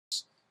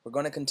We're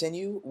going to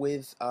continue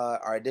with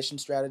our addition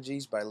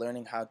strategies by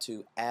learning how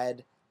to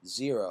add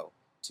 0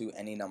 to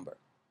any number.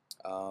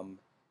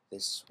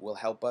 This will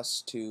help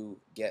us to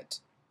get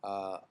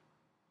a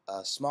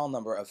small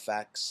number of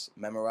facts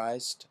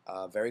memorized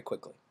very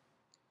quickly.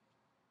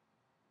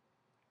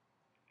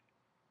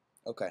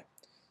 Okay,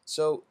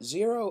 so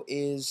 0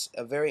 is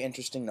a very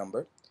interesting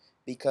number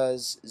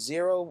because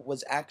 0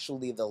 was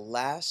actually the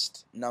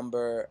last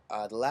number,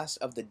 the last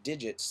of the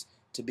digits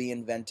to be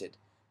invented,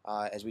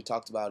 as we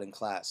talked about in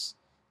class.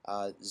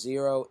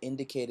 0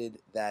 indicated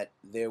that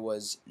there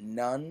was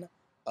none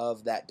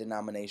of that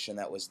denomination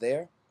that was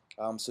there,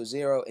 so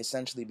 0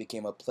 essentially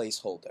became a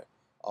placeholder.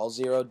 All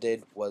 0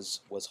 did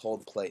was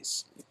hold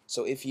place.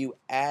 So if you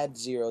add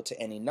 0 to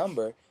any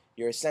number,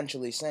 you're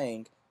essentially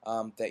saying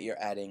that you're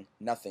adding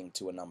nothing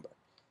to a number.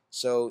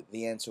 So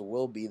the answer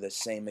will be the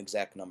same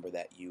exact number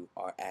that you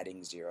are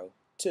adding 0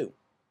 to.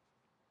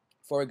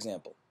 For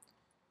example,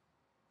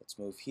 let's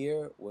move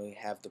here. We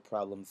have the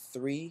problem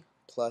 3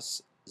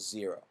 plus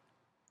 0.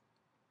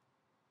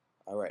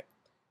 Alright,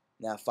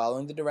 now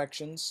following the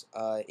directions,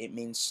 it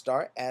means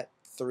start at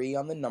 3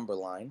 on the number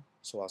line.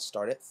 So I'll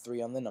start at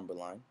 3 on the number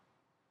line.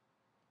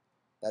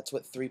 That's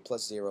what 3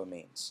 plus 0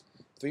 means.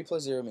 3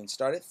 plus 0 means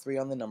start at 3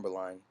 on the number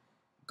line,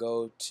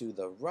 go to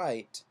the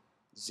right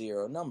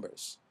 0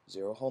 numbers,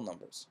 0 whole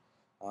numbers.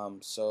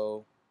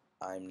 So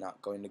I'm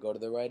not going to go to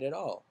the right at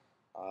all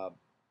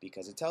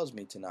because it tells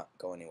me to not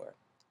go anywhere.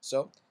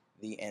 So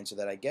the answer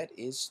that I get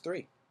is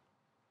 3.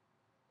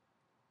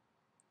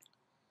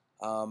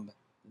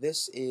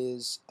 This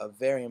is a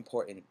very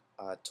important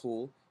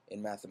tool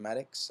in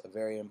mathematics, a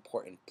very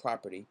important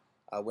property.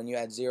 When you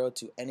add 0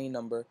 to any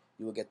number,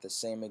 you will get the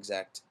same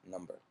exact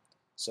number.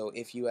 So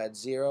if you add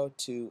 0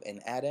 to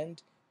an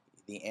addend,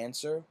 the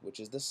answer, which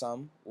is the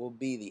sum, will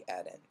be the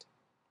addend.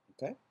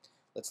 Okay?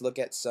 Let's look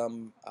at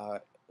some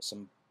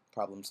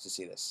problems to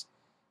see this,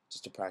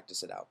 just to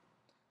practice it out.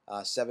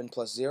 7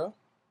 plus 0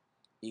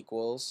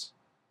 equals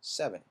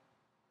 7.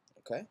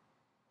 Okay?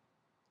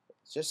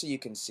 Just so you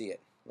can see it,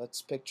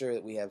 let's picture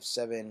that we have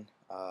seven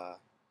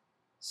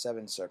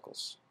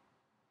circles.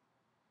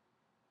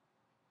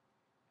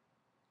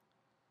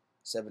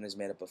 7 is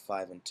made up of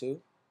 5 and 2,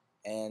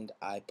 and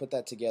I put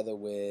that together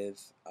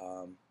with,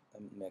 let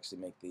me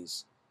actually make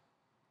these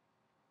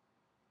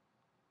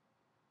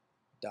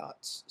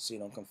dots so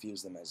you don't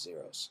confuse them as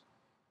zeros.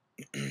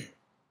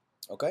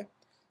 Okay,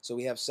 so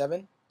we have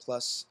 7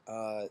 plus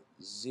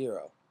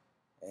 0,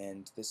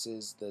 and this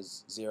is the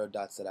 0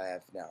 dots that I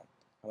have now.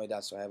 How many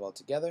dots do I have all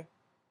together?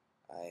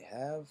 I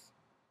have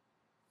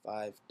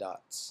 5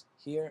 dots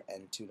here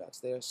and 2 dots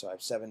there, so I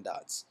have 7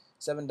 dots.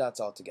 7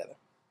 dots all together.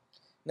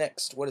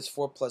 Next, what is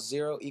 4 plus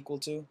 0 equal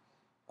to?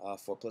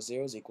 4 plus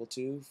 0 is equal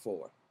to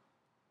 4.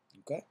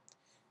 Okay?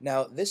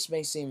 Now, this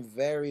may seem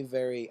very,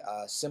 very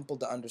simple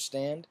to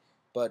understand,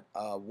 but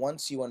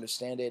once you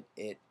understand it,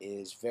 it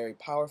is very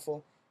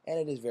powerful and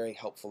it is very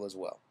helpful as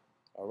well.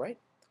 Alright?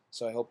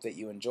 So I hope that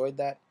you enjoyed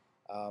that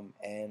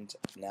and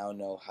now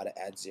know how to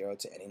add 0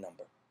 to any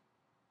number.